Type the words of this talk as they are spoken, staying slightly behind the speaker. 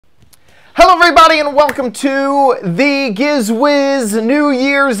Hello everybody and welcome to the Giz Wiz New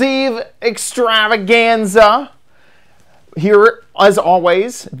Year's Eve Extravaganza. Here, as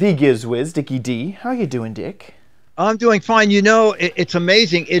always, the Giz Wiz, Dickie D. How you doing, Dick? I'm doing fine. You know, it's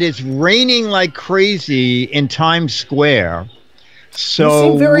amazing. It is raining like crazy in Times Square. So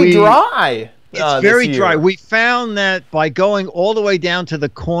you seem very dry. It's very dry. We found that by going all the way down to the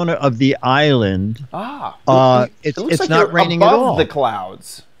corner of the island, it looks like not raining at all. Above the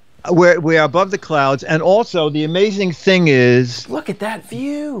clouds. We're above the clouds, and also the amazing thing is, look at that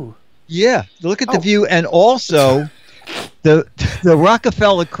view. Yeah, look at the view, and also the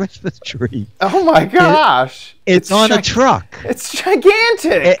Rockefeller Christmas tree. Oh my gosh! It's on a truck. It's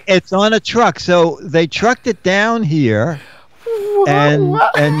gigantic. It's on a truck. So they trucked it down here. And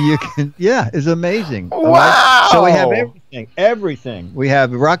you can, it's amazing. Wow! So we have everything. We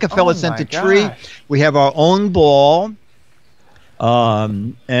have Rockefeller Center tree. We have our own ball.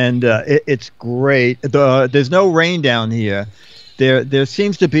 It's great. There's no rain down here. There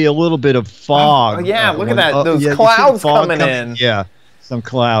seems to be a little bit of fog. Oh, yeah, look at that. Those clouds coming in. Yeah, some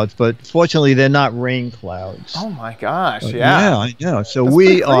clouds, but fortunately they're not rain clouds. Oh my gosh! Yeah, I know. So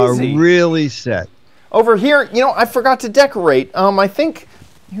we are really set. Over here, you know, I forgot to decorate. I think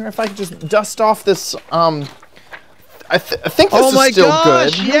here, if I could just dust off this. I think this is still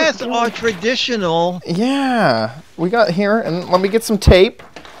good. Yes, our traditional. Yeah, we got here, and let me get some tape.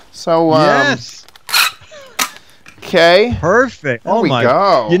 So yes. Okay. Perfect. There we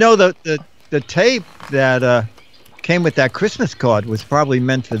go. You know the tape that came with that Christmas card was probably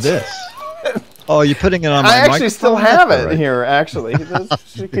meant for this. Oh, you're putting it on my microphone? I actually still have it here. Actually,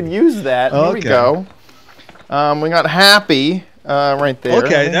 you can use that. Here we go. We got happy right there.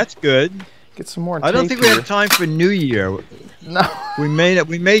 Okay, that's good. Get some more. I don't think we have time for New Year. No. We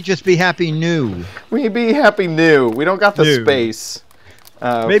may just be Happy New. We be Happy New. We don't got the space.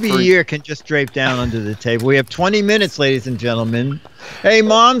 Maybe a year can just drape down under the table. We have 20 minutes, ladies and gentlemen. Hey,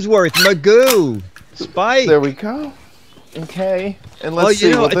 Momsworth, Magoo, Spike. There we go. Okay. And let's see.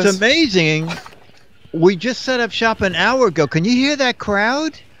 You know, it's amazing. We just set up shop an hour ago. Can you hear that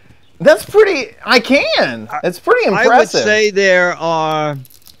crowd? That's pretty. I can. It's pretty impressive. I would say there are.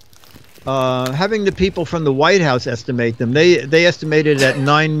 Having the people from the White House estimate them, they estimated at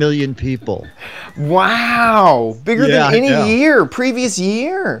 9 million people. Wow, bigger than any previous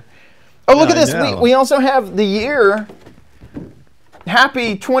year. Oh, look at this. We also have the year.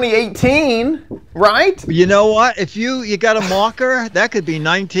 Happy 2018, right? You know what? If you got a marker, that could be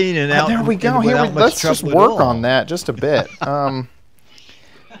 19 and out. There we go. Here, let's just work on that just a bit.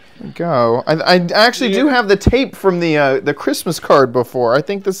 Go. I actually do have the tape from the Christmas card before. I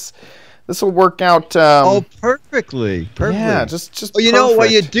think this will work out. Perfectly. Yeah, just. Well, you know,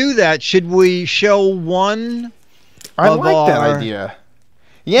 while you do that, should we show one? I like that idea.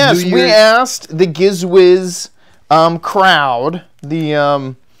 Yes, we asked the Giz Wiz crowd,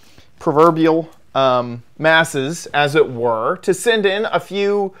 the proverbial masses, as it were, to send in a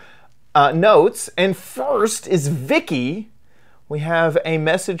few notes. And first is Vicky. We have a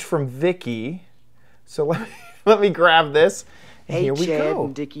message from Vicky. So let me grab this. And hey, here we Chad go.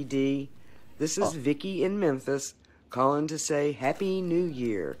 And Dickie D. This is Vicky in Memphis calling to say Happy New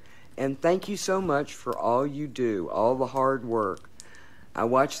Year. And thank you so much for all you do, all the hard work. I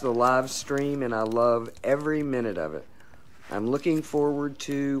watch the live stream and I love every minute of it. I'm looking forward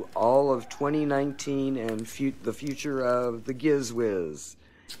to all of 2019 and the future of the Giz Wiz.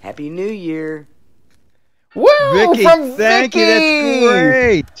 Happy New Year. Woo! Vicky, thank you. That's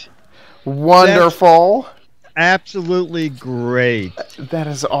great. Wonderful. That's absolutely great. That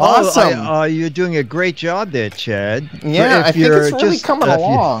is awesome. You're doing a great job there, Chad. Yeah, I think it's really coming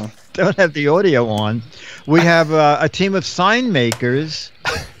along. Don't have the audio on. We have a team of sign makers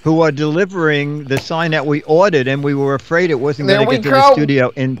who are delivering the sign that we ordered, and we were afraid it wasn't going to get to the studio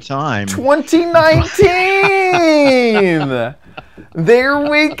in time. 2019. There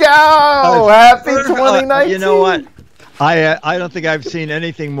we go. Happy 2019. You know what? I don't think I've seen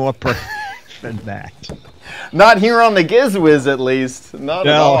anything more perfect than that. Not here on the Giz Wiz, at least. Not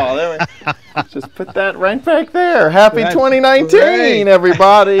at all. There we, just put that right back there. Happy 2019,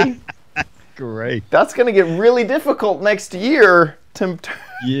 everybody. Great. That's going to get really difficult next year.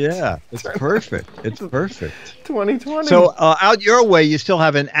 Yeah, it's perfect. It's perfect. 2020. So out your way, you still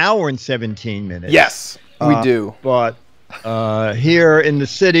have an hour and 17 minutes. Yes, we do. But here in the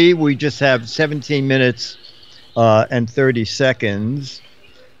city, we just have 17 minutes and 30 seconds.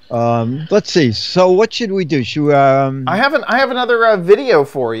 Let's see. So what should we do? Should we, I have another video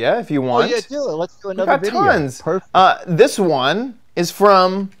for you if you want. Oh, yeah, do it. Let's do another video. Tons. Perfect. This one is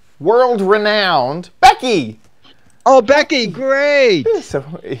from world-renowned Becky. Oh, Becky, great. So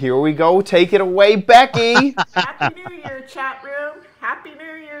here we go. Take it away, Becky. Happy New Year, chat room. Happy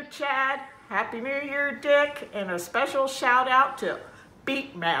New Year, Chad. Happy New Year, Dick. And a special shout out to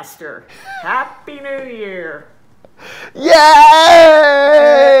Beatmaster. Happy New Year. Yay!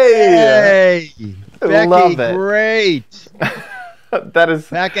 Hey, Becky, love it. Great. That is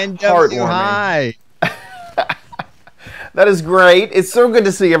Back in heartwarming. High. That is great. It's so good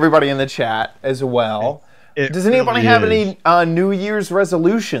to see everybody in the chat as well. Does anybody have any New Year's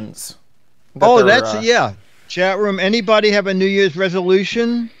resolutions? Yeah. Chat room. Anybody have a New Year's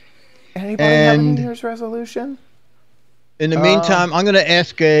resolution? Anybody have a New Year's resolution? In the meantime, I'm going to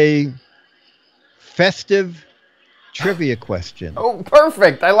ask a festive trivia question. Oh,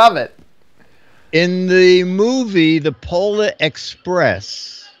 perfect. I love it. In the movie The Polar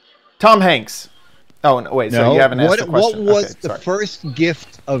Express. Tom Hanks. Oh, no, wait. So you haven't asked the question. What was the first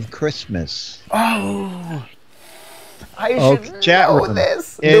gift of Christmas? Oh. I should chat know room.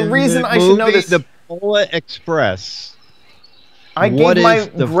 this. The reason I should know this. The Polar Express. I gave my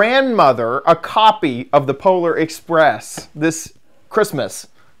grandmother a copy of the Polar Express this Christmas.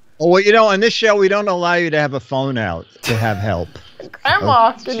 Oh, well, you know, on this show, we don't allow you to have a phone out to have help.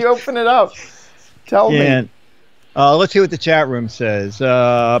 Grandma, can you open it up? Tell me. Let's see what the chat room says.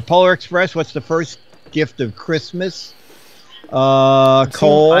 Polar Express, what's the first gift of Christmas?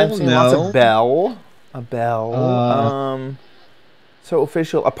 Coal, I'm seeing lots of bell. A bell. So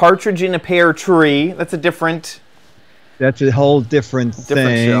official. A partridge in a pear tree. That's a different... That's a whole different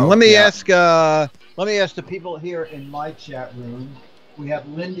thing. Show. Let me ask the people here in my chat room. We have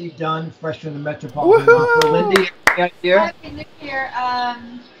Lindy Dunn, fresh from the Metropolitan Opera. Lindy, any idea? Happy New Year.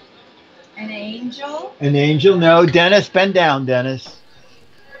 An angel. An angel? No. Dennis, bend down, Dennis.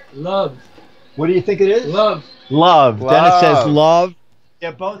 Love. What do you think it is? Love. Love. Dennis says love.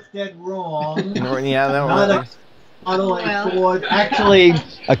 They're both dead wrong. Yeah, that was. Actually,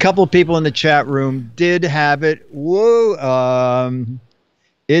 a couple of people in the chat room did have it. Whoa.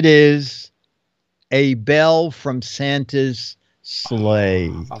 It is a bell from Santa's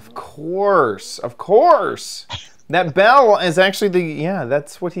sleigh. Of course. Of course. That bell is actually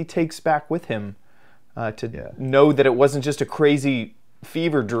that's what he takes back with him to know that it wasn't just a crazy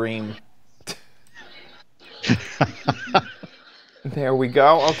fever dream. There we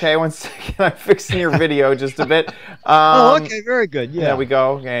go. Okay, one second. I'm fixing your video just a bit. Okay, very good. Yeah. There we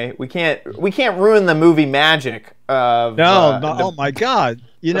go. Okay, we can't ruin the movie magic of. Oh my God!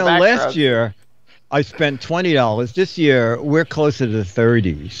 You know, last year I spent $20. This year we're closer to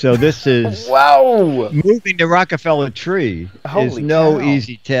 30. So this is moving the Rockefeller tree is no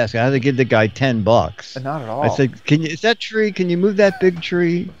easy task. I had to give the guy $10. Not at all. I said, is that tree? Can you move that big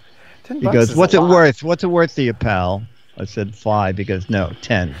tree? $10 he goes, what's it worth? What's it worth to you, pal? I said 5. He goes, no,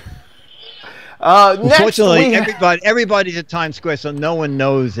 10. Unfortunately, everybody's at Times Square, so no one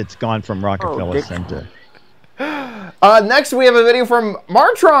knows it's gone from Rockefeller Center. Next, we have a video from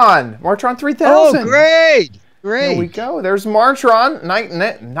Martron. Martron 3000. Oh, great. There we go. There's Martron.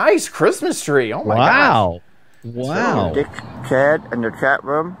 Nice Christmas tree. Oh, my God. Wow. Dick, Chad, in the chat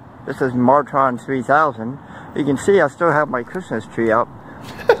room. This is Martron 3000. You can see I still have my Christmas tree up.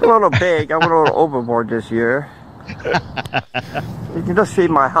 It's a little big. I went a little overboard this year. You can just see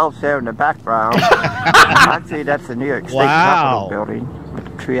my house there in the background. Actually, that's the New York State Capitol building with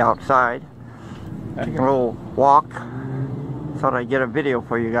the tree outside. Taking a little walk. Thought I'd get a video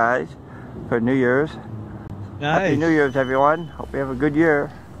for you guys for New Year's. Nice. Happy New Year's, everyone. Hope you have a good year.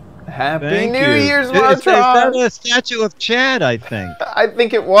 Happy New Year's, Martron. Is that a statue of Chad, I think? I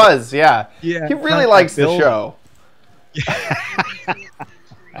think it was, yeah. He really likes the show.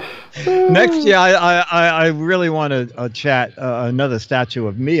 Next year, I really want to chat another statue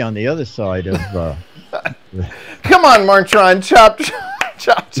of me on the other side of... Come on, Martron. Chop,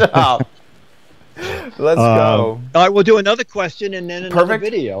 chop, chop. Let's go. All right, we'll do another question and then another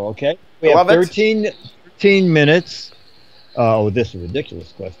video, okay? We have 13 minutes. Oh, this is a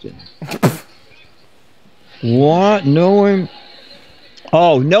ridiculous question. What? No one...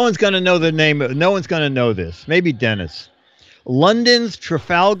 Oh, no one's going to know the name. No one's going to know this. Maybe Dennis. London's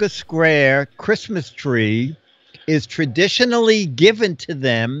Trafalgar Square Christmas tree is traditionally given to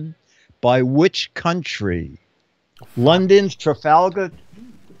them by which country? London's Trafalgar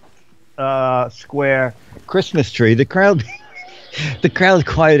Square Christmas tree. The crowd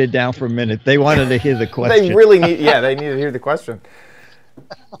quieted down for a minute. They wanted to hear the question. They really need, they need to hear the question.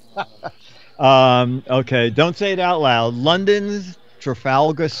 Okay, don't say it out loud. London's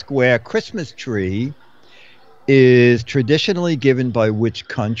Trafalgar Square Christmas tree is traditionally given by which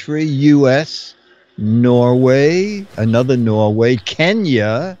country? U.S., Norway, another Norway,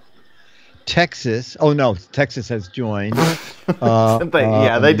 Kenya, Texas. Oh no, Texas has joined.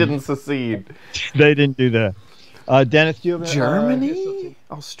 They didn't secede. They didn't do that. Dennis, do you have Germany?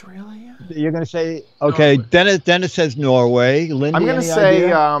 Australia? You're going to say, okay, Dennis says Norway. Lindy, I'm going to say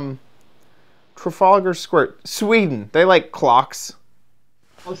Trafalgar Square. Sweden. They like clocks.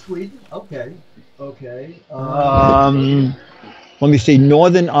 Oh, Sweden? Okay. Okay. Let me see.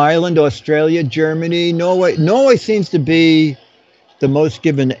 Northern Ireland, Australia, Germany, Norway. Norway seems to be the most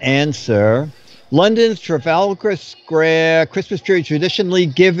given answer. London's Trafalgar Square Christmas tree traditionally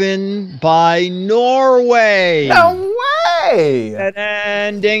given by Norway. No way!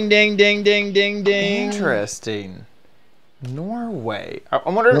 And ding, ding, ding, ding, ding, ding. Interesting. Norway. I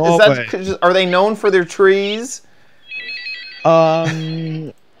wonder, are they known for their trees? Well,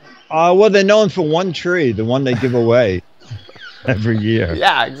 they're known for one tree, the one they give away every year.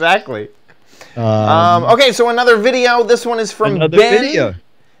 Yeah, exactly. Okay, so another video. This one is from Ben.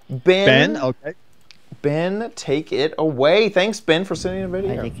 Ben, okay. Ben, take it away. Thanks, Ben, for sending a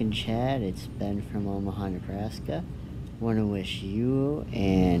video. Hi, Dick and Chad. It's Ben from Omaha, Nebraska. Want to wish you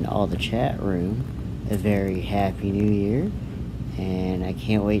and all the chat room a very happy new year. And I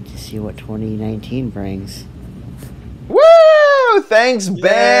can't wait to see what 2019 brings. Woo! Thanks,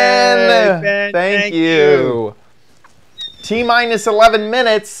 Ben. Yay, Ben. Thank you. T-minus 11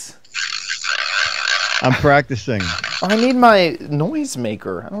 minutes. I'm practicing. I need my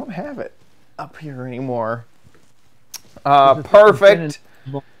noisemaker. I don't have it up here anymore. Perfect.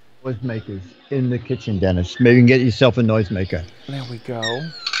 Noisemakers in the kitchen, Dennis. Maybe you can get yourself a noisemaker. There we go.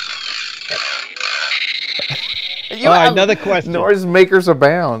 Another question. Noisemakers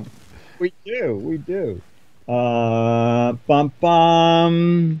abound. We do. We do. Bum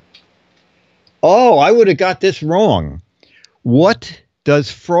bum. Oh, I would have got this wrong. What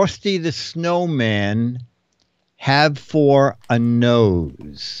does Frosty the Snowman have for a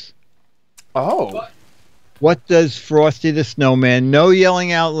nose? Oh. What does Frosty the Snowman? No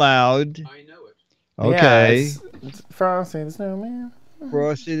yelling out loud. I know it. Okay. Yeah, it's Frosty the Snowman.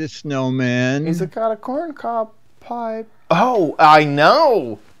 Frosty the Snowman. He's got a corncob pipe. Oh, I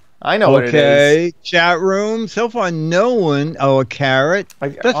know. I know what it is. Okay. Chat room. So far, no one. Oh, a carrot.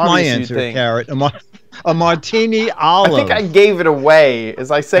 That's my answer. A carrot. A martini olive. I think I gave it away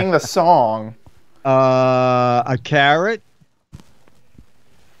as I sang the song. A carrot.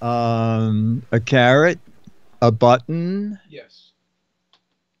 A carrot. A button. Yes.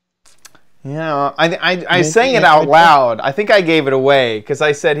 Yeah, I sang it out loud. I think I gave it away because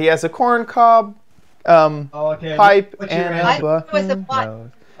I said he has a corncob pipe and a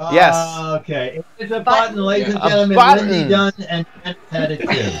button. Yes. Okay. It's a button, ladies and gentlemen. Lindy Dunn and Dennis had it too.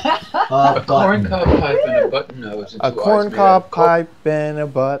 A corncob pipe and a button nose. A corncob pipe and a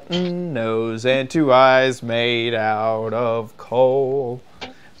button nose and two eyes made out of coal.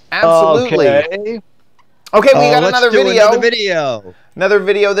 Absolutely. Okay, we got another video. Another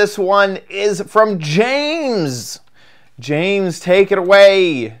video. This one is from James. James, take it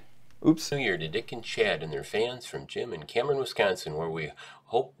away. Oops. New Year to Dick and Chad and their fans from Jim in Cameron, Wisconsin, where we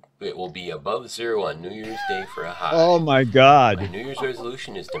hope it will be above zero on New Year's Day for a high. Oh my God. My New Year's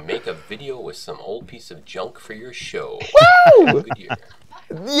resolution is to make a video with some old piece of junk for your show. Woo! Have a good year.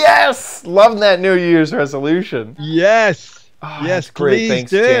 Yes! Love that New Year's resolution. Yes. Oh, yes, great. please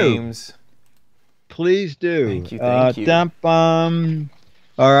Thanks, do. James. Please do. Thank you. Thank you.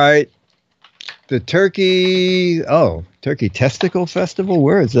 All right. The Turkey Testicle Festival?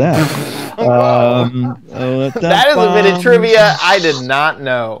 Where is that? That is a bit of trivia I did not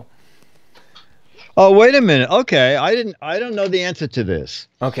know. Oh, wait a minute. Okay, I don't know the answer to this.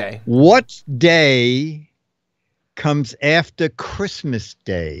 Okay. What day comes after Christmas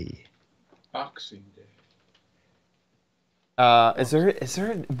Day? Boxing Day. Is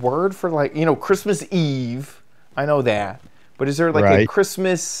there a word for, like, Christmas Eve? I know that. But is there like a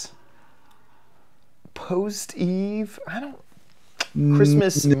Christmas post Eve?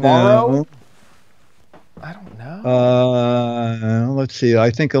 Christmas morrow? I don't know. Let's see.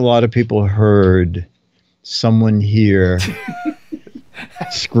 I think a lot of people heard someone here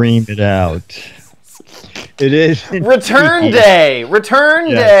scream it out. It is Return Day. Return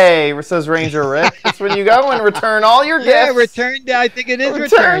Day, says Ranger Rick. It's when you go and return all your gifts. Yeah, Return Day. I think it is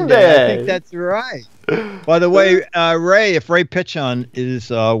Return Day. I think that's right. By the way, Ray, if Ray Pitchon is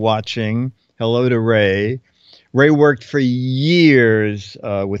watching, hello to Ray. Ray worked for years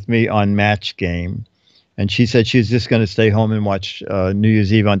with me on Match Game, and she said she was just going to stay home and watch New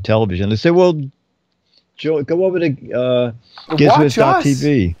Year's Eve on television. I said, well, Joe, go over to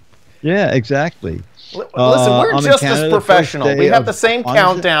GizWiz.tv. Yeah, exactly. Listen, we're just as professional. We have the same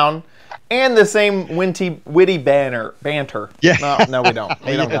countdown And the same witty banter. Yeah. No, we don't.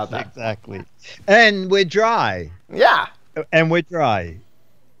 We don't Yes, got that. Exactly. And we're dry. Yeah. And we're dry.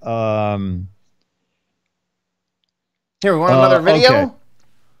 Here, we want another video?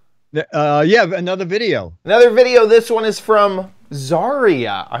 Okay. Yeah, another video. Another video. This one is from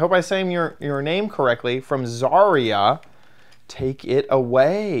Zaria. I hope I say your name correctly. From Zaria. Take it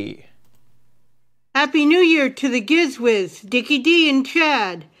away. Happy New Year to the Giz Wiz, Dickie D and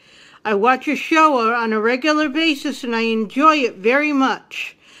Chad. I watch your show on a regular basis and I enjoy it very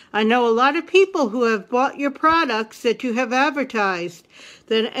much. I know a lot of people who have bought your products that you have advertised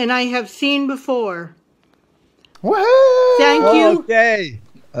and I have seen before. Woohoo! Thank you. Okay.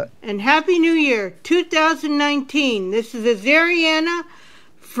 And Happy New Year 2019. This is Azariana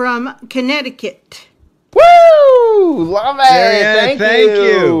from Connecticut. Woo! Love it. Mariana, Thank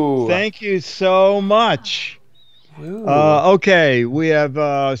you. Thank you so much. Okay, we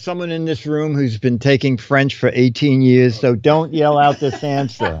have someone in this room who's been taking French for 18 years, so don't yell out this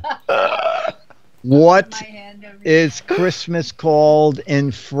answer. What is Christmas called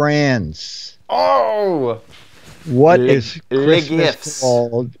in France? Oh! What is Christmas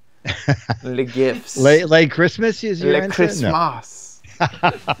called? Le gifts. Late Christmas is your Le answer? Christmas.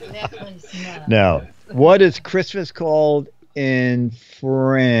 No. What is Christmas called in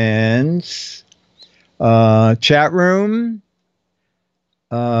France? Chat room.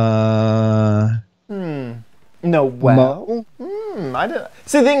 No, well. I don't.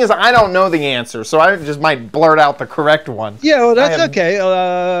 See, the thing is, I don't know the answer, so I just might blurt out the correct one. Yeah, well, that's okay.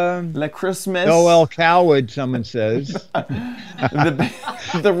 Le Christmas. Noel Coward, someone says.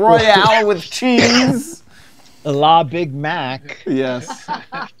 the Royale with cheese. La Big Mac. Yes.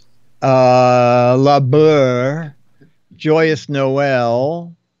 La Beurre. Joyous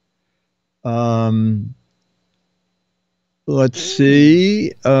Noel. Let's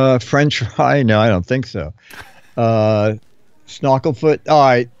see. French fry. No, I don't think so. Snorkelfoot. All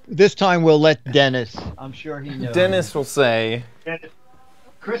right. This time we'll let Dennis. I'm sure he knows. Dennis will say.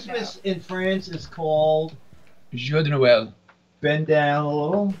 Christmas in France is called Jour de Noël. Bend down a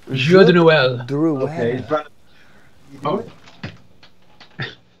little. Jour de Noël. Okay. In front of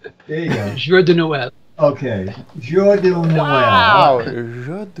There you go. Jour de Noël. Okay. Jour de Noël. Wow.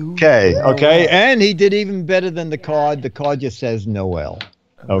 Okay. Okay. And he did even better than the card. The card just says Noel.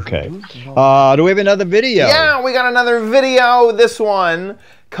 Okay. Do we have another video? Yeah, we got another video. This one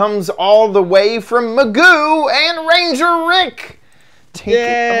comes all the way from Magoo and Ranger Rick. Take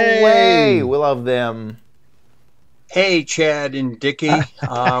it away. We love them. Hey, Chad and Dickie.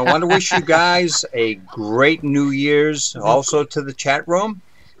 I want to wish you guys a great New Year's. Also to the chat room.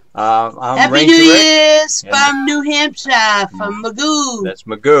 I'm Happy Ranger New Rick, Year's from New Hampshire, from Magoo. That's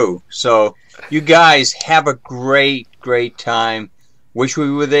Magoo. So you guys have a great, great time. Wish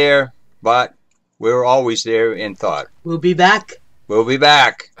we were there, but we're always there in thought. We'll be back. We'll be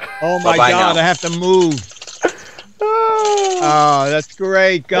back. Oh my Bye-bye God, now. I have to move. Oh, that's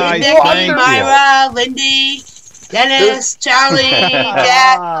great, guys. Nick, Thank Myra, Lindy, Dennis, Charlie,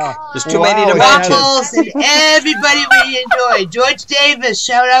 Jack, There's too many to mention. Waffles, and everybody we enjoy. George Davis,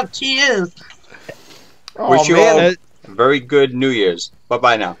 shout out to you. Wish you all a very good New Year's.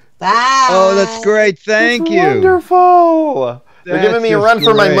 Bye-bye now. Bye. Oh, that's great. Thank you. Wonderful. They're That's giving me a just run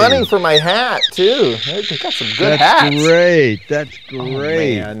for my great. money for my hat, too. They got some good That's hats. great. That's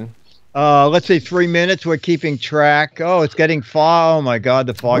great. Oh, man. Let's say 3 minutes. We're keeping track. Oh, it's getting fog. Oh my God,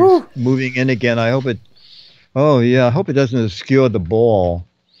 the fog's moving in again. I hope it. Oh yeah, I hope it doesn't obscure the ball.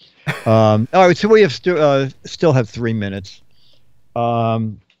 All right, so we have still have 3 minutes.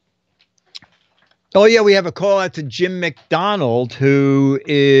 Oh yeah, we have a call out to Jim McDonald, who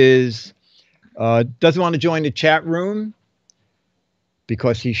is doesn't want to join the chat room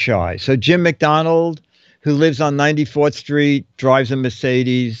because he's shy. So Jim McDonald, who lives on 94th Street, drives a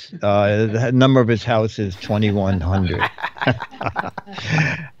Mercedes. The number of his house is 2100.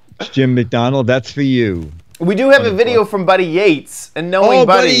 Jim McDonald, that's for you. We do have a video from Buddy Yates, and knowing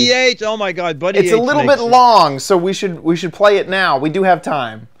Buddy Yates! Oh my God, Buddy Yates! It's a little bit long, so we should play it now. We do have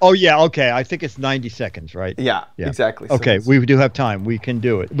time. Oh yeah, okay. I think it's 90 seconds, right? Yeah, exactly. Okay, we do have time. We can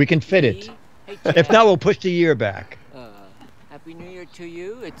do it. We can fit it. If not, we'll push the year back. Happy New Year to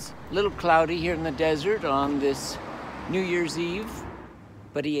you. It's a little cloudy here in the desert on this New Year's Eve.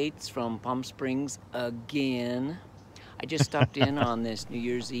 Buddy Yates from Palm Springs again. I just stopped in on this New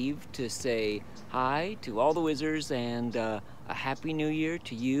Year's Eve to say hi to all the Wizzers and a Happy New Year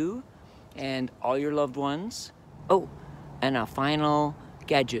to you and all your loved ones. Oh, and a final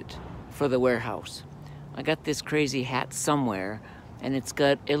gadget for the warehouse. I got this crazy hat somewhere, and it's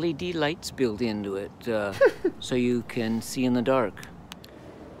got LED lights built into it, so you can see in the dark.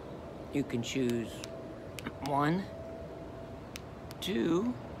 You can choose 1,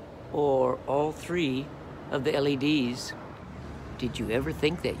 2, or all 3 of the LEDs. Did you ever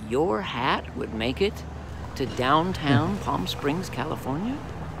think that your hat would make it to downtown Palm Springs, California?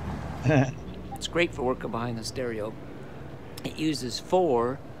 It's great for working behind the stereo. It uses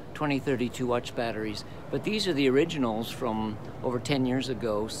 4 2032 watch batteries, but these are the originals from over 10 years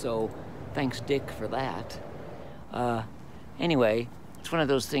ago, so thanks Dick for that. Anyway, it's one of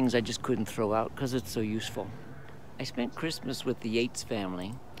those things I just couldn't throw out because it's so useful. I spent Christmas with the Yates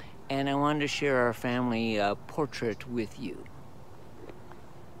family, and I wanted to share our family portrait with you.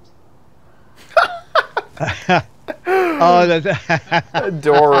 Oh, that's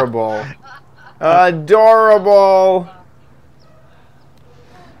adorable. Adorable.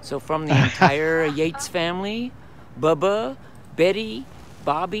 So from the entire Yates family, Bubba, Betty,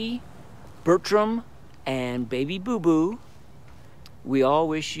 Bobby, Bertram, and baby Boo Boo, we all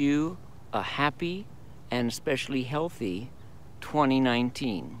wish you a happy and especially healthy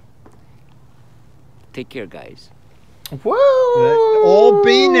 2019. Take care, guys. Woo! All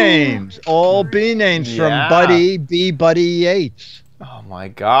B names. All B names from Buddy Yates. Oh my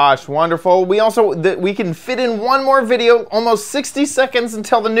gosh, wonderful. We also, we can fit in one more video, almost 60 seconds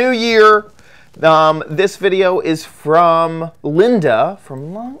until the new year. This video is from Linda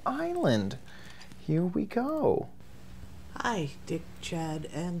from Long Island. Here we go. Hi, Dick, Chad,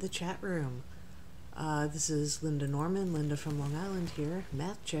 and the chat room. This is Linda Norman, Linda from Long Island here.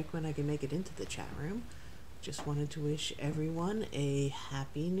 Math check when I can make it into the chat room. Just wanted to wish everyone a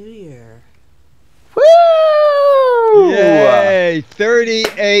Happy New Year. Woo! Yay!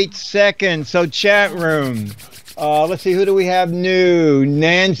 38 seconds. So chat room. Let's see, who do we have new?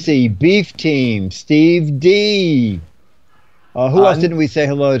 Nancy, Beef Team, Steve D. Who else didn't we say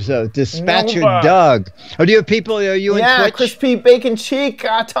hello to? Dispatcher Nova. Doug. Oh, do you have people? Are you in Twitch? Crispy Bacon Cheek,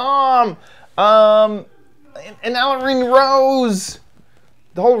 Tom, and Ellery Rose.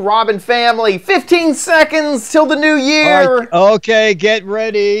 The whole Robin family. 15 seconds till the new year. Right, okay, get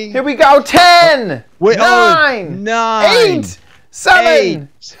ready. Here we go. 10, 9, 8, 7,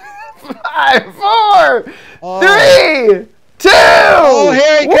 5, 4, 3, 2, oh,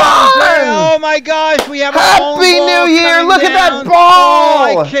 here he 1. comes. Oh my gosh, we have a Happy New Year. Look at that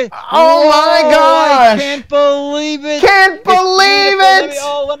ball. Oh my gosh. I can't believe it. Can't believe it.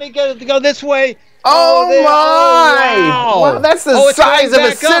 Oh, let me get it to go this way. Oh there. my! Oh, wow. Wow, that's the it's size of going a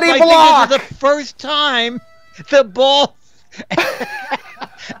back city up. block. I think this is the first time the ball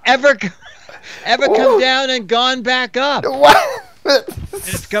ever come down and gone back up. What?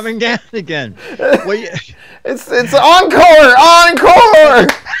 It's coming down again. Well, it's encore.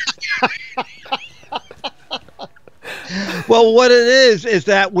 Well, what it is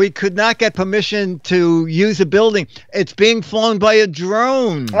that we could not get permission to use a building. It's being flown by a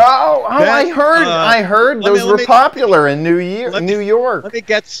drone. I heard those were popular in New York. Let me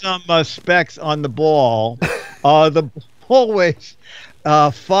get some specs on the ball. The ball weighs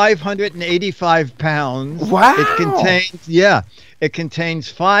 585 pounds. Wow. It contains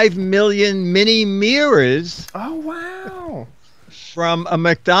 5 million mini mirrors. Oh, wow. From a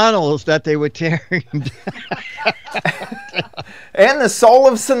McDonald's that they were tearing down. And the soul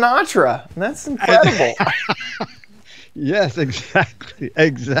of Sinatra. That's incredible. Yes, exactly.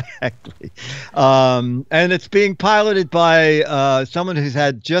 And it's being piloted by someone who's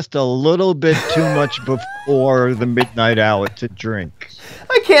had just a little bit too much before the midnight hour to drink.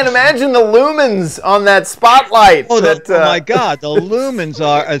 I can't imagine the lumens on that spotlight. Oh my God, the lumens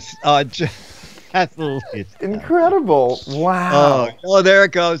are just absolutely incredible. Wow. Oh, there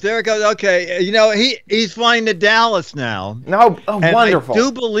it goes. Okay, you know he's flying to Dallas now. No, wonderful. I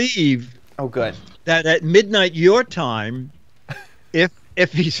do believe. Oh, good. That at midnight your time, if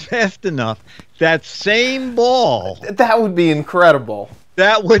he's fast enough, that same ball. That would be incredible.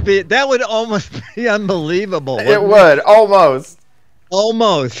 That would almost be unbelievable. It would almost.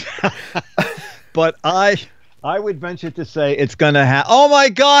 But I would venture to say it's going to happen. Oh my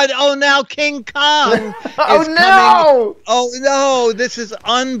God! Oh, now King Kong is coming. Oh no! This is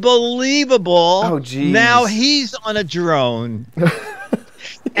unbelievable. Oh geez. Now he's on a drone.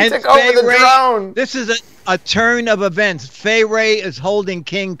 And took over the drone. This is a turn of events. Fay Ray is holding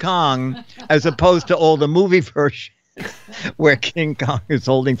King Kong as opposed to all the movie versions where King Kong is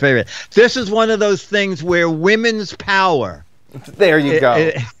holding Fay Ray. This is one of those things where women's power. There you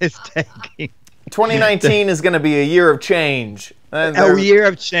go. It's taking. 2019 is going to be a year of change. A year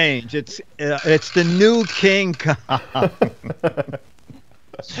of change. It's the new King Kong.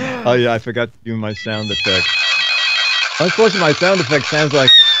 Oh yeah, I forgot to do my sound effect. Unfortunately, my sound effect sounds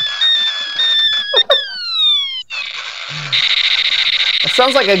like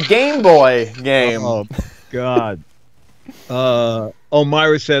Sounds like a Game Boy game. Oh, God.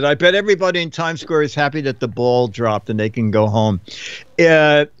 Myra said, I bet everybody in Times Square is happy that the ball dropped and they can go home.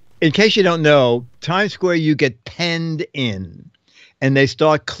 In case you don't know, Times Square, you get penned in. And they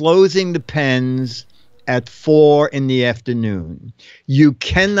start closing the pens at 4 in the afternoon. You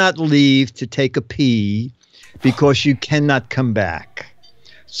cannot leave to take a pee because you cannot come back.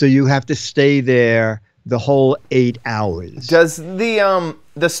 So you have to stay there the whole 8 hours. Does the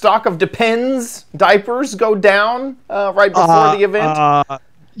stock of Depends diapers go down right before the event?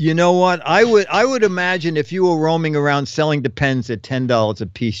 You know what? I would imagine if you were roaming around selling Depends at $10 a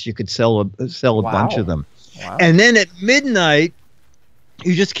piece, you could sell a bunch of them. Wow. And then at midnight,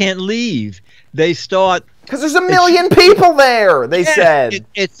 you just can't leave. They start because there's a million people there. They said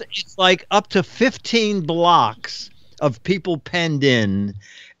it's like up to 15 blocks of people penned in,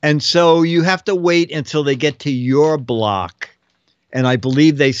 and so you have to wait until they get to your block. And I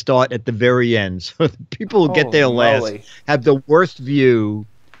believe they start at the very end. So the people who get there last have the worst view,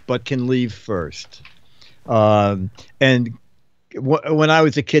 but can leave first. And when I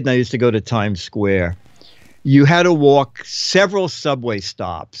was a kid and I used to go to Times Square, you had to walk several subway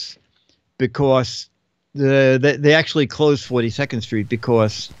stops because they actually closed 42nd Street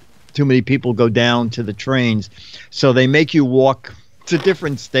because too many people go down to the trains. So they make you walk to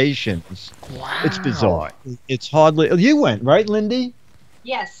different stations. Wow. It's bizarre. It's hardly... You went, right, Lindy?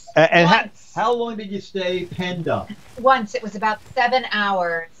 Yes. And how long did you stay penned up? Once. It was about 7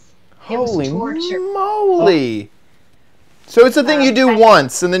 hours. Holy it was torture. moly. So it's a thing you do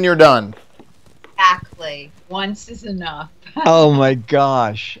once and then you're done. Exactly. Once is enough. Oh my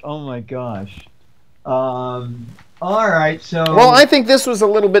gosh. Oh my gosh. All right. So. Well, I think this was a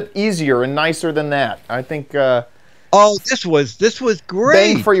little bit easier and nicer than that. I think. Oh, this was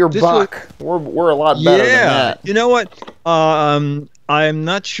great. Bang for your buck. We're a lot better than that. You know what? I'm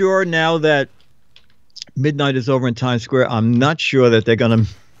not sure now that midnight is over in Times Square. I'm not sure that they're gonna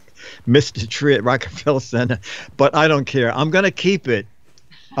miss the tree at Rockefeller Center, but I don't care. I'm gonna keep it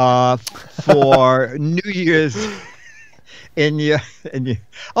for New Year's.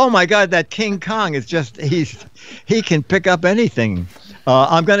 Oh my God, that King Kong is just he can pick up anything.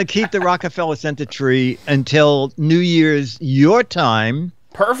 I'm going to keep the Rockefeller Center tree until New Year's your time.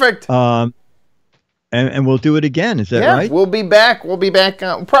 Perfect. And we'll do it again. Is that right? Yeah, we'll be back. We'll be back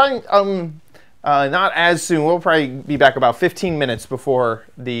probably not as soon. We'll probably be back about 15 minutes before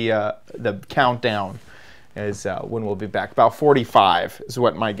the countdown is when we'll be back. About 45 is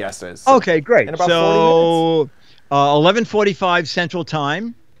what my guess is. Okay, great. In about 40 minutes. 11:45 Central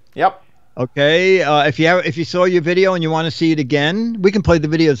Time. Yep. Okay. If you saw your video and you want to see it again, we can play the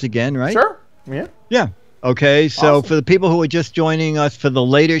videos again, right? Sure. Yeah. Yeah. Okay. So Awesome. for the people who are just joining us for the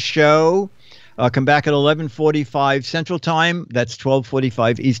later show, come back at 11:45 Central Time. That's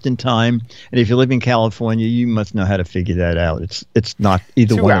 12:45 Eastern Time. And if you live in California, you must know how to figure that out. It's not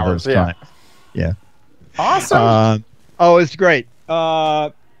either 2 one hours, of those times. Yeah. Awesome. It's great.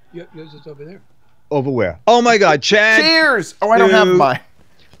 Yours is over there. Over where? Oh my God, Chad! Cheers! Oh, I don't have mine.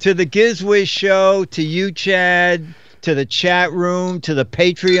 To the Giz Wiz show, to you, Chad, to the chat room, to the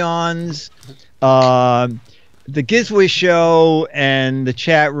Patreons, the Giz Wiz show and the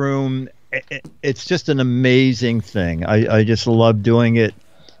chat room. It's just an amazing thing. I just love doing it,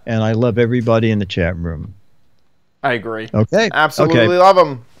 and I love everybody in the chat room. I agree. Okay. Absolutely love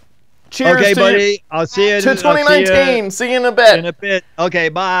them. Cheers. Okay, to buddy. You. I'll see you to 2019. See you in a bit. In a bit. Okay.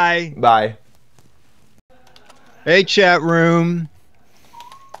 Bye. Bye. Hey, chat room.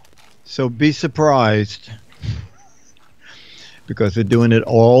 So be surprised because we're doing it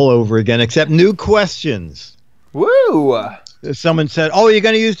all over again, except new questions. Woo! Someone said, "Oh, you're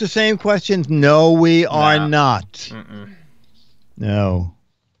going to use the same questions?" No, we are not. Mm-mm. No.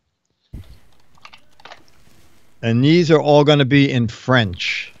 And these are all going to be in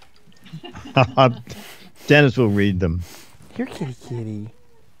French. Dennis will read them. Here, kitty, kitty.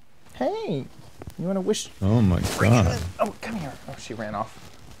 Hey. You want to wish? Oh my God! Oh, come here! Oh, she ran off.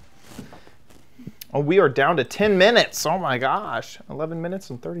 Oh, we are down to 10 minutes. Oh my gosh! 11 minutes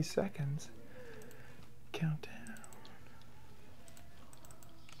and 30 seconds. Countdown.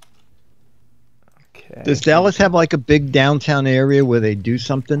 Okay. Does Dallas have like a big downtown area where they do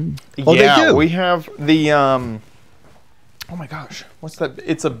something? Oh, yeah, they do. We have the oh my gosh, what's that?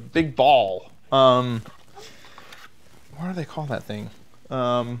 It's a big ball. What do they call that thing?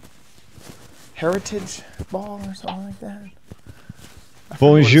 Heritage Ball or something like that.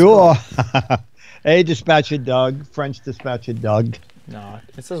 Bonjour. Hey, Dispatcher Doug. French Dispatcher Doug. No,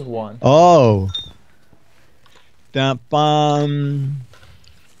 it says one. Oh. Dun, bum.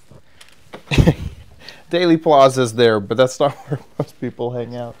 Daily Plaza's there, but that's not where most people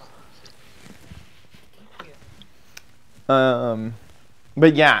hang out.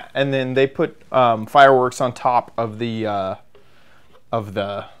 But yeah, and then they put fireworks on top of the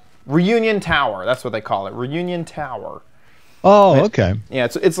Reunion Tower. That's what they call it, Reunion Tower. Oh, okay. Yeah,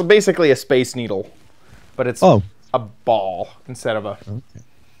 it's basically a Space Needle, but it's a ball instead of a thing.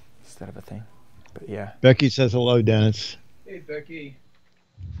 But yeah. Becky says hello, Dennis. Hey, Becky.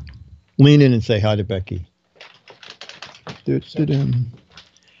 Lean in and say hi to Becky. Du-du-dum.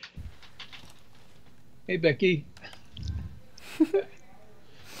 Hey, Becky.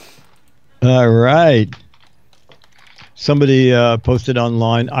 All right. Somebody posted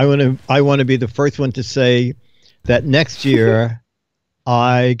online. I want to be the first one to say that next year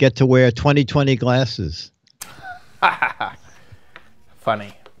I get to wear 20/20 glasses.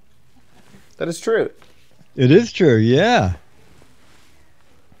 Funny. That is true. It is true, yeah.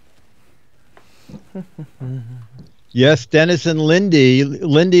 Yes, Dennis and Lindy.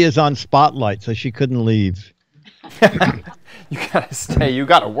 Lindy is on Spotlight, so she couldn't leave. You gotta stay. You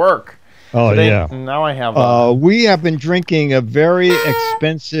gotta work. Oh, Today, yeah. Now I have. We have been drinking a very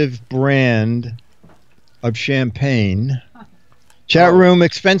expensive brand of champagne. Chat room,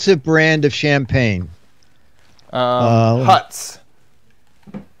 expensive brand of champagne. Huts.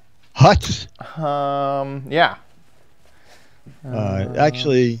 Huts? Yeah.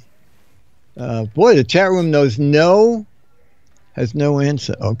 Actually, boy, the chat room has no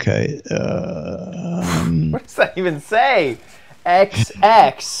answer. Okay. What does that even say?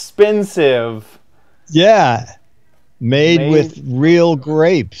 Expensive. Yeah. Made with real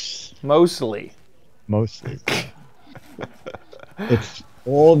grapes. Mostly. It's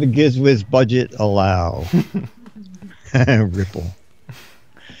all the Giz Wiz budget allow. Ripple.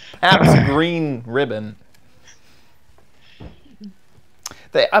 Perhaps green ribbon.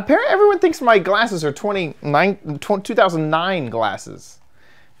 Apparently, everyone thinks my glasses are 2009 glasses.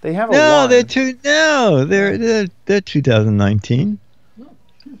 They have a one. They're 2019.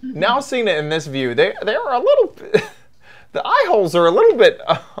 Now seeing it in this view, they are a little. The eye holes are a little bit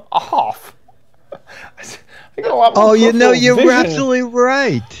off. I got a lot more you're vision. absolutely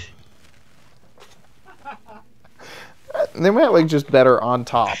right. They might look just better on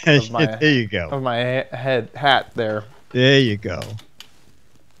top of my. There you go. Of my hat there. There you go.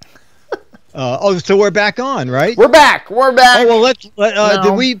 So we're back on, right? We're back. Oh well,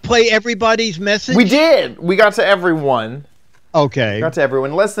 did we play everybody's message? We did. We got to everyone. Okay. Got to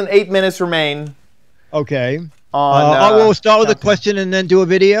everyone. Less than 8 minutes remain. Okay. We'll start with a question and then do a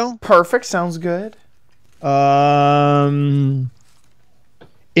video. Perfect. Sounds good. In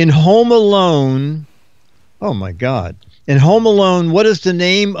Home Alone. Oh my God. In Home Alone, what is the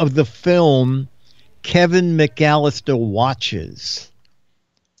name of the film Kevin McAllister watches?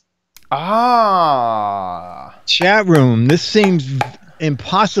 Chat room, this seems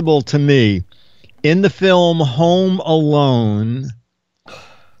impossible to me. In the film Home Alone,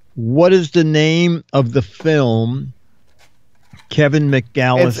 what is the name of the film Kevin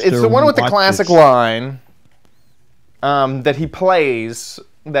McAllister It's the one with the watches? classic line that he plays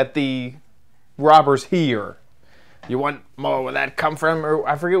that the robbers hear. You want more where that come from? Or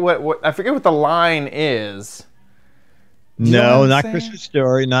I forget what the line is. No, not Christmas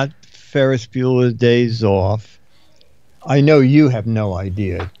Story, not Ferris Bueller's Days Off. I know you have no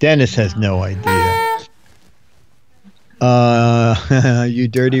idea. Dennis has no idea. You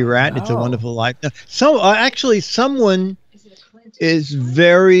dirty rat! It's a Wonderful Life. So actually, someone is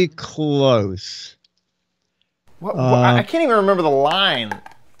very close. I can't even remember the line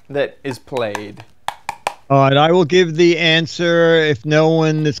that is played. All right, I will give the answer if no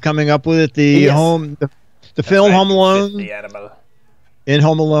one is coming up with it. The film Home Alone. The animal. In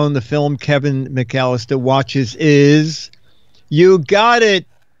Home Alone, the film Kevin McAllister watches is, you got it,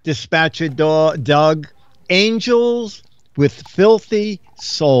 Dispatcher Doug, Angels with Filthy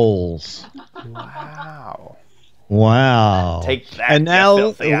Souls. Wow. Take that. And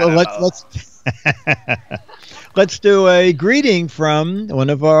now let's do a greeting from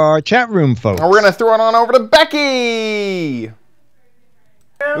one of our chat room folks. And we're gonna throw it on over to Becky.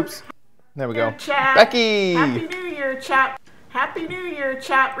 Oops. There we go. Becky. Happy New Year, chat. Happy New Year,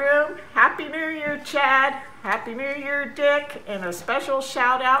 chat room. Happy New Year, Chad. Happy New Year, Dick. And a special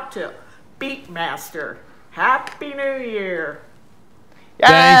shout out to Beatmaster. Happy New Year.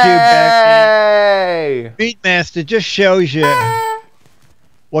 Thank you, Becky. Beatmaster just shows you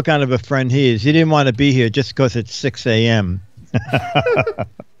what kind of a friend he is. He didn't want to be here just because it's 6 a.m.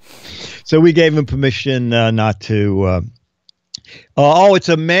 So we gave him permission not to. It's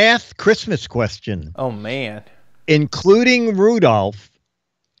a math Christmas question. Oh, man. Including Rudolph,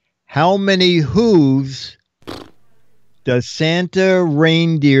 How many hooves does Santa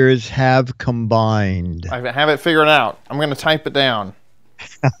reindeers have combined? I have it figured out. I'm going to type it down.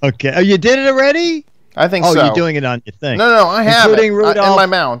 Okay. Oh, you did it already? I think so. Oh, you're doing it on your thing. No, I have including it Rudolph, in my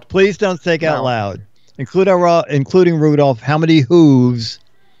mouth. Please don't think out loud. Including Rudolph, how many hooves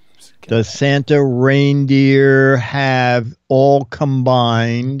does Santa reindeer have all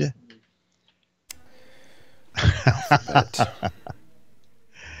combined?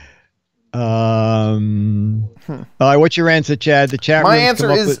 All right, what's your answer, Chad? The chat My room's answer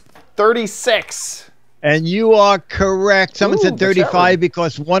come up is with- 36. And you are correct. Someone Ooh, said the chat room. 35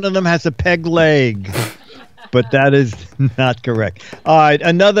 because one of them has a peg leg. But that is not correct. All right,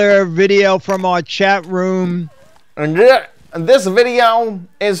 another video from our chat room. And this video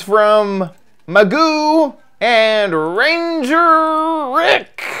is from Magoo and Ranger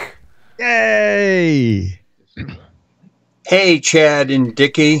Rick. Yay! Hey, Chad and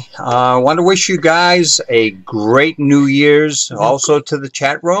Dickie. I want to wish you guys a great New Year's. Also to the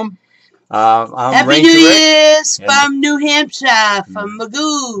chat room. I'm Happy Ranger New Rick, Year's and from New Hampshire, from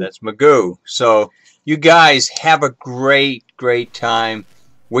Magoo. That's Magoo. So you guys have a great, great time.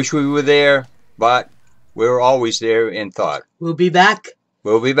 Wish we were there, but we're always there in thought. We'll be back.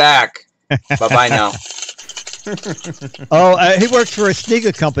 We'll be back. Bye-bye now. Oh, he works for a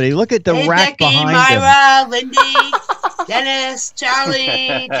sneaker company. Look at the Hey, rack Becky, behind Myra, Lindy, Dennis,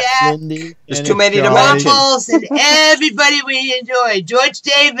 Charlie, Jack, him. There's too many to mention. Waffles, and everybody we enjoy. George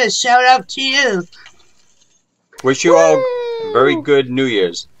Davis, shout out to you. Wish you all a very good New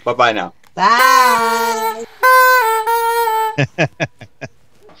Year's. Bye-bye now. Bye.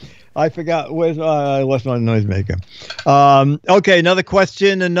 I forgot. Where's I lost my noisemaker. Okay, another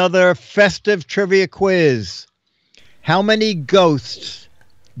question, another festive trivia quiz. How many ghosts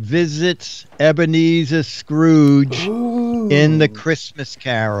visits Ebenezer Scrooge in the Christmas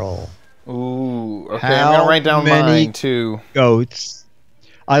Carol? Ooh, okay, I'm gonna write down mine too. Goats.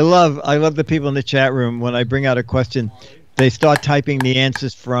 I love the people in the chat room. When I bring out a question, they start typing the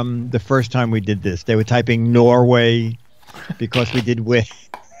answers from the first time we did this. They were typing Norway because we did where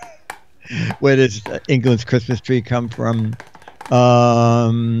does England's Christmas tree come from?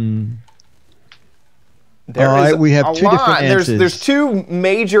 We have two different answers. There's two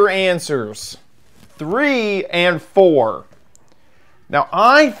major answers, 3 and 4. Now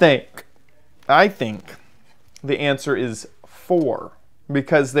I think the answer is 4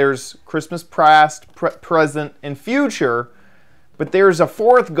 because there's Christmas past, present, and future, but there's a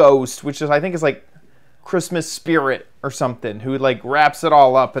fourth ghost, which is I think is like Christmas spirit or something, who like wraps it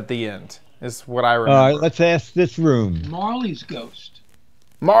all up at the end. Is what I remember. All right, let's ask this room. Marley's ghost.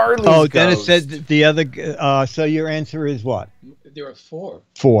 Marley's ghost. Dennis said the other. So your answer is what? There are 4.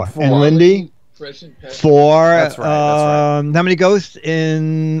 4. And Lindy? Present, past. 4. That's right. How many ghosts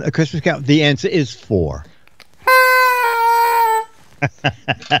in A Christmas Carol? The answer is 4.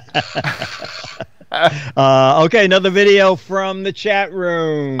 Okay, another video from the chat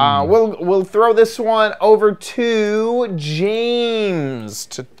room. We'll throw this one over to James.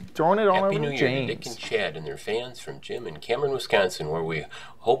 Throwing it all Happy over New to Year to James. Dick and Chad and their fans from Jim in Cameron, Wisconsin, where we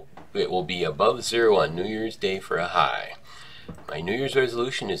hope it will be above 0 on New Year's Day for a high. My New Year's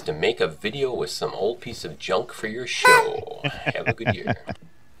resolution is to make a video with some old piece of junk for your show. Have a good year.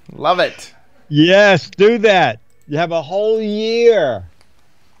 Love it. Yes, do that. You have a whole year.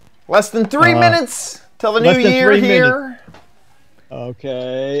 Less than 3 minutes till the new year here.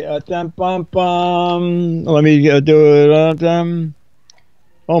 Okay. Let me do it.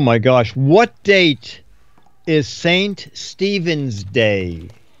 Oh my gosh. What date is St. Stephen's Day?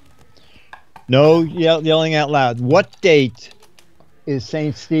 No yelling out loud. What date is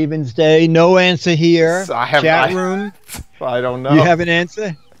St. Stephen's Day? No answer here. Chat room. I don't know. You have an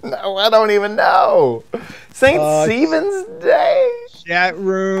answer? No, I don't even know. St. Stephen's Day. Chat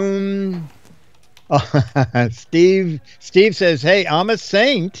room. Steve says, "Hey, I'm a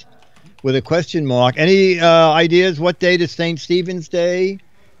saint," with a question mark. Any ideas? What date is St. Stephen's Day?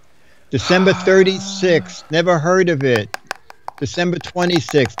 December 36th. Never heard of it. December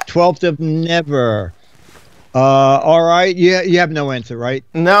 26th. 12th of never. All right. You have no answer, right?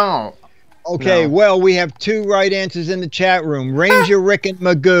 No. Okay. No. Well, we have 2 right answers in the chat room. Ranger Rick and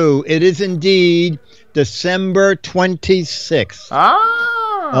Magoo. It is indeed December 26th.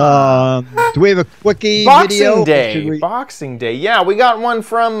 Do we have a quickie video? Boxing Day. Yeah, we got one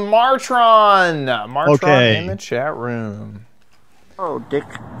from Martron. Okay. In the chat room. Oh, Dick,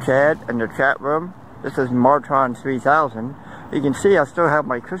 Chad, in the chat room. This is Martron 3000. You can see I still have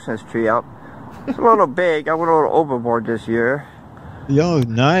my Christmas tree up. It's a little big. I went a little overboard this year. Yo,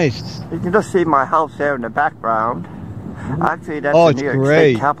 nice. You can just see my house there in the background. Actually, that's Oh, the it's New York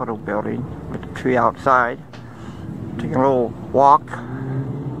great. State Capitol building with the tree outside. Taking a little walk.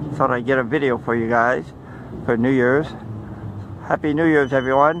 Thought I'd get a video for you guys for New Year's. Happy New Year's,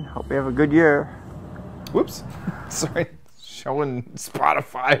 everyone. Hope you have a good year. Whoops. Sorry. Showing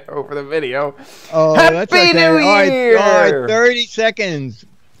Spotify over the video. Oh, Happy that's okay. New Year! All right, 30 seconds.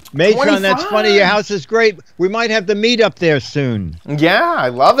 Matron, that's 25. funny. Your house is great. We might have the meet up there soon. Yeah, I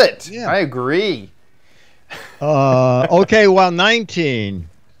love it. Yeah. I agree. Okay, well, 19.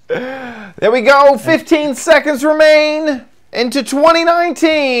 There we go. 15 seconds remain into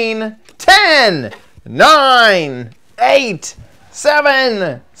 2019. 10, 9, 8,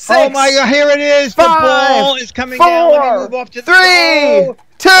 7, 6. Oh my God, here it is. 5, the ball is coming 4, down. Let me move off to the 3, ball.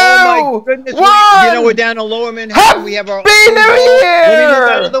 2, Oh my goodness. 1. You know, we're down to Lower Manhattan. We have our own Happy New ball. Let me move Year!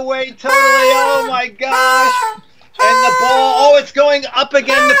 out of the way totally. Oh my gosh. And the ball, oh, it's going up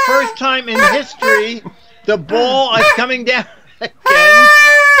again the first time in history. The ball is coming down again.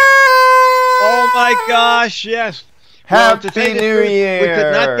 Oh my gosh, yes. Well, to Happy tell you the New truth, Year. We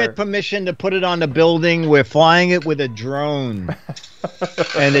could not get permission to put it on the building. We're flying it with a drone.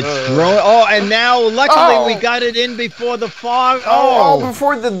 And it's drone. Oh, and now luckily we got it in before the fog. Oh,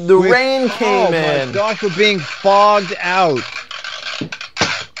 before the rain came oh in. my gosh, we're being fogged out.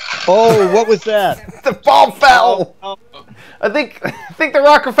 Oh, what was that? The ball fell. I think the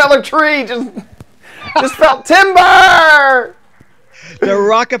Rockefeller tree just fell timber. The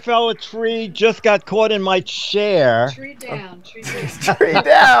Rockefeller tree just got caught in my chair. Tree down, tree down. Tree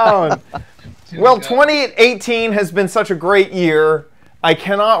down. Well, 2018 has been such a great year. I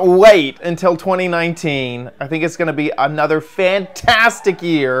cannot wait until 2019. I think it's going to be another fantastic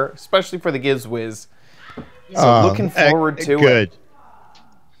year, especially for the Giz Wiz. So looking forward to it.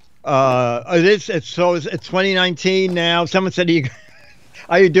 It's 2019 now. Someone said,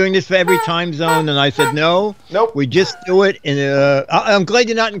 are you doing this for every time zone? And I said, no. Nope. We just do it. I'm glad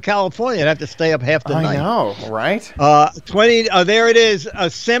you're not in California. I'd have to stay up half the night. I know, right? 20. There it is. A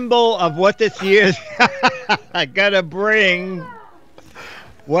symbol of what this year's. I gotta bring.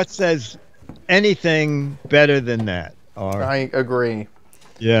 What says anything better than that? I agree.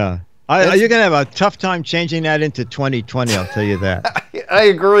 Yeah. You're gonna have a tough time changing that into 2020. I'll tell you that. I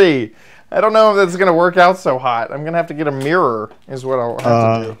agree. I don't know if that's going to work out so hot. I'm going to have to get a mirror is what I'll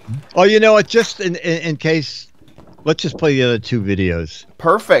have to do. Oh, you know what? Just in case, let's just play the other two videos.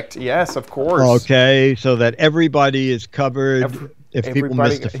 Perfect. Yes, of course. Okay, so that everybody is covered if people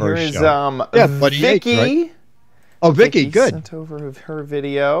missed the first show. Yeah, Buddy Vicky. Yates, right? Oh, Vicky, good. Sent over her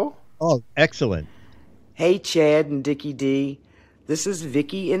video. Oh, excellent. Hey, Chad and Dickie D. This is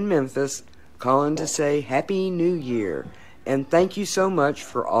Vicky in Memphis calling to say Happy New Year. And thank you so much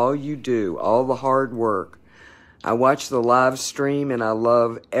for all you do, all the hard work. I watch the live stream and I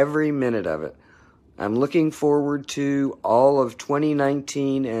love every minute of it. I'm looking forward to all of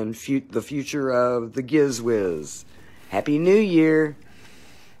 2019 and the future of the Giz Wiz. Happy New Year.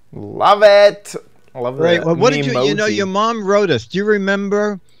 Love it. I love Right. that. Well, what did you know, your mom wrote us. Do you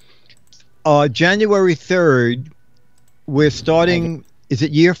remember January 3rd, we're starting, is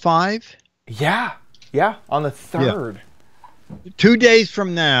it year 5? Yeah. Yeah, on the 3rd. Yeah. 2 days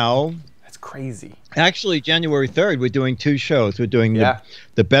from now. That's crazy. Actually, January 3rd, we're doing 2 shows. We're doing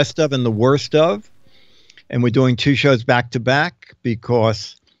the best of and the worst of. And we're doing 2 shows back to back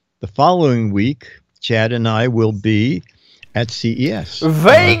because the following week, Chad and I will be at CES.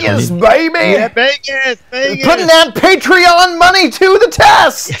 Vegas, baby! Yeah, Vegas! Putting that Patreon money to the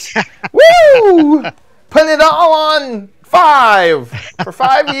test! Woo! Putting it all on 5 for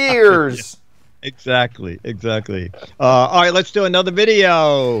 5 years. Exactly. All right, let's do another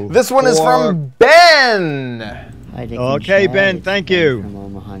video. This one is from Ben. Hi, Dick Okay, and Chad. Ben, It's thank Ben you. From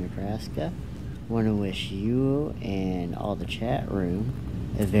Omaha, Nebraska. Want to wish you and all the chat room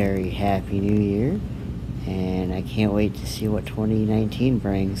a very happy new year. And I can't wait to see what 2019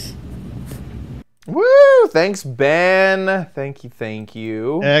 brings. Woo! Thanks, Ben. Thank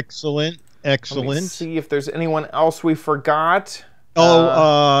you. Excellent. Let me see if there's anyone else we forgot.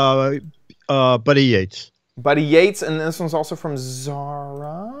 Buddy Yates. Buddy Yates, and this one's also from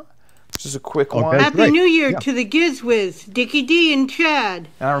Zara. This is a quick one. Happy New Year to the Giz Wiz, Dickie D and Chad.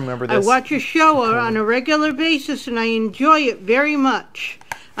 I remember this. I watch your show on a regular basis and I enjoy it very much.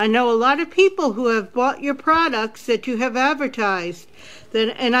 I know a lot of people who have bought your products that you have advertised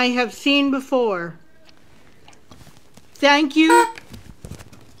and I have seen before. Thank you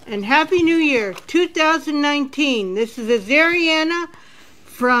and Happy New Year 2019. This is Azariana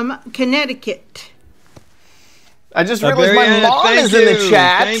from Connecticut. I just realized my mom is in the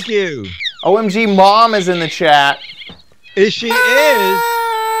chat. Thank you. OMG Mom is in the chat. Is she is?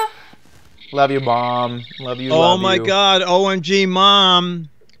 Love you, Mom. Love you. Oh love my you. God, OMG, Mom!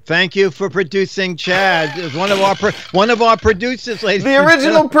 Thank you for producing Chad. It's one of our producers, ladies. The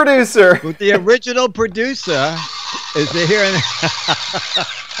original producer. The original producer is here.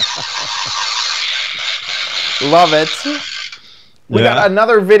 Love it. We got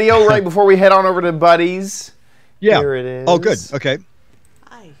another video right before we head on over to Buddies. Yeah. Here it is. Oh, good. Okay.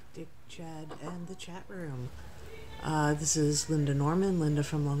 Hi, Dick, Chad, and the chat room. This is Linda Norman, Linda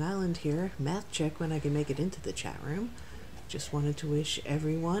from Long Island here. Math check when I can make it into the chat room. Just wanted to wish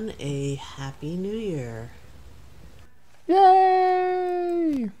everyone a Happy New Year.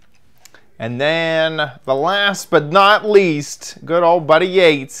 Yay! And then the last but not least, good old Buddy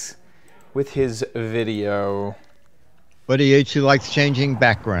Yates with his video. Buddy Yates, who likes changing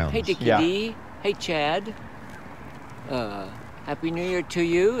backgrounds. Hey, Dickie D. Hey, Chad. Happy New Year to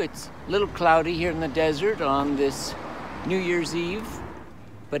you. It's a little cloudy here in the desert on this New Year's Eve.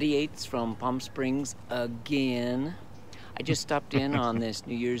 Buddy Yates from Palm Springs again. I just stopped in on this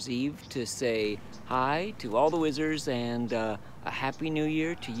New Year's Eve to say hi to all the Wizzers and a Happy New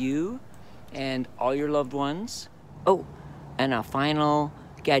Year to you and all your loved ones. Oh, and a final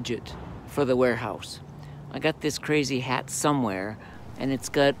gadget for the warehouse. I got this crazy hat somewhere, and it's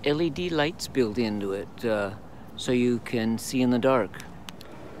got LED lights built into it, so you can see in the dark.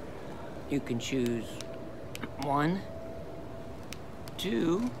 You can choose 1,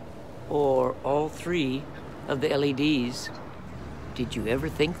 2, or all 3 of the LEDs. Did you ever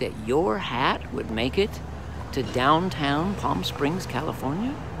think that your hat would make it to downtown Palm Springs,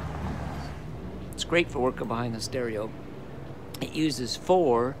 California? It's great for working behind the stereo. It uses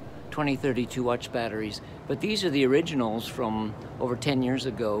 4 2032 watch batteries, but these are the originals from over 10 years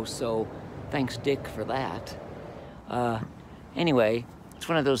ago, so thanks Dick for that. Anyway, it's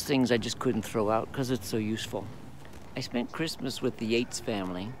one of those things I just couldn't throw out because it's so useful. I spent Christmas with the Yates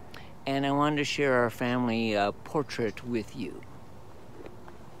family, and I wanted to share our family portrait with you.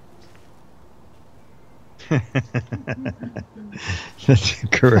 That's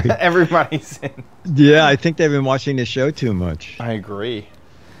great. Everybody's in. Yeah, I think they've been watching the show too much. I agree.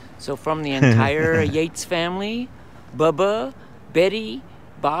 So from the entire Yates family, Bubba, Betty,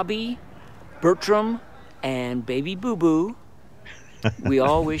 Bobby, Bertram, and baby Boo Boo, we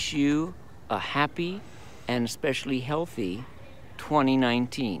all wish you a happy and especially healthy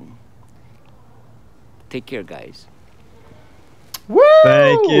 2019. Take care, guys. Woo!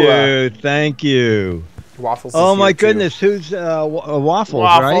 Thank you. Thank you. Waffles. Oh is my here, too. goodness, who's Waffles?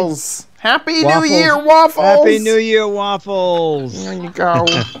 Waffles. Right? Happy New Year, Waffles. Happy New Year, Waffles. There you go.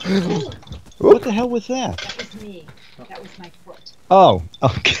 What the hell was that? That was me. That was my foot. Oh,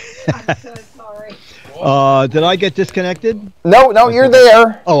 okay. I'm so sorry. Did I get disconnected? No, you're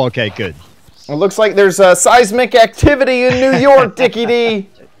there. Oh, okay, good. It looks like there's seismic activity in New York, Dickie D.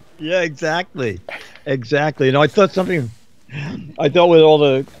 Yeah, exactly. Exactly. You know, I thought with all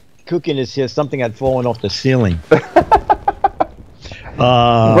the kookiness here, something had fallen off the ceiling.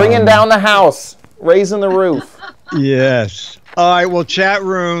 Bringing down the house, raising the roof. Yes. All right, well, chat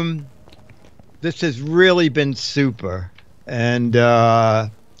room, this has really been super. And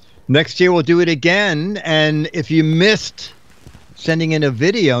next year we'll do it again. And if you missed sending in a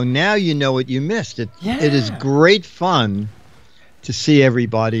video, now you know what you missed. It is great fun to see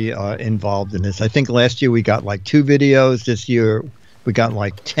everybody involved in this. I think last year we got like 2 videos. This year we got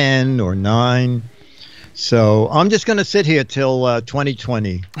like 10 or 9. So I'm just going to sit here till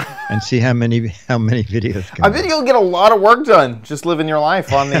 2020 and see how many videos come. I bet you'll get a lot of work done just living your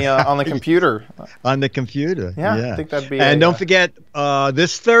life on the computer. On the computer. Yeah, I think that'd be. And don't forget,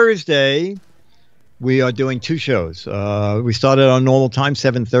 this Thursday we are doing 2 shows. We started on normal time,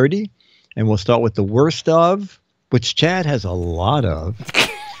 7:30, and we'll start with the worst of, which Chad has a lot of.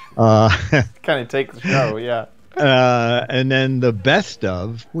 Kind of take the show, yeah. And then the best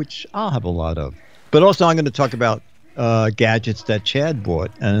of, which I'll have a lot of. But also I'm going to talk about gadgets that Chad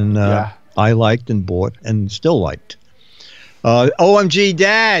bought and I liked and bought and still liked. OMG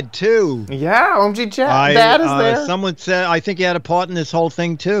Dad, too. Yeah, OMG Dad is there. Someone said, I think he had a part in this whole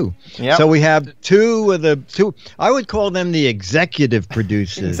thing, too. Yep. So we have two, I would call them the executive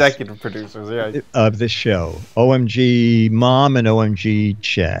producers. Executive producers, yeah. Of the show. OMG Mom and OMG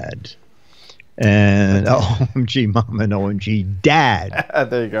Chad. And OMG Mom and OMG Dad.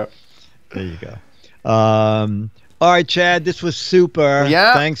 There you go. There you go. All right, Chad, this was super.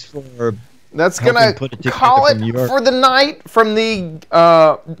 Yeah. Thanks for That's gonna call it for the night from the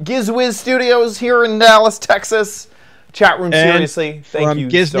Giz Wiz Studios here in Dallas, Texas. Chat room, seriously, thank you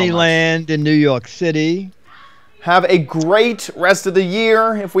from Disneyland in New York City. Have a great rest of the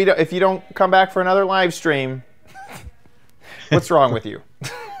year. If you don't come back for another live stream, what's wrong with you?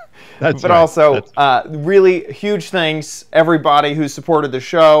 That's but right. also, really huge thanks everybody who supported the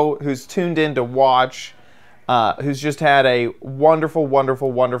show, who's tuned in to watch, who's just had a wonderful,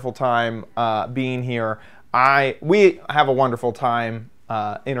 wonderful, wonderful time being here. We have a wonderful time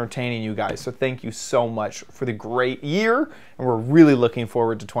entertaining you guys. So thank you so much for the great year, and we're really looking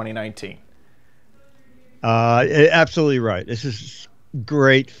forward to 2019. Absolutely right. This is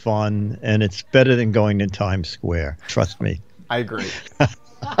great fun, and it's better than going to Times Square. Trust me. I agree.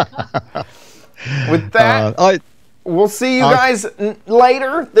 With that, we'll see you guys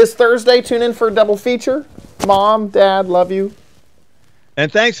later this Thursday. Tune in for a double feature. Mom, Dad, love you.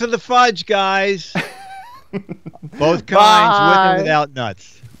 And thanks for the fudge, guys. Both kinds, with and without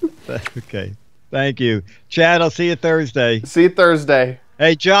nuts. Okay. Thank you. Chad, I'll see you Thursday. See you Thursday.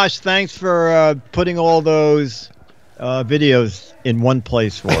 Hey, Josh, thanks for putting all those videos in one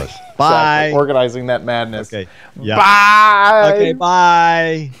place for us. Bye. Exactly. Organizing that madness. Okay. Yeah. Bye. Okay,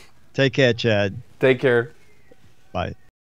 bye. Take care, Chad. Take care. Bye.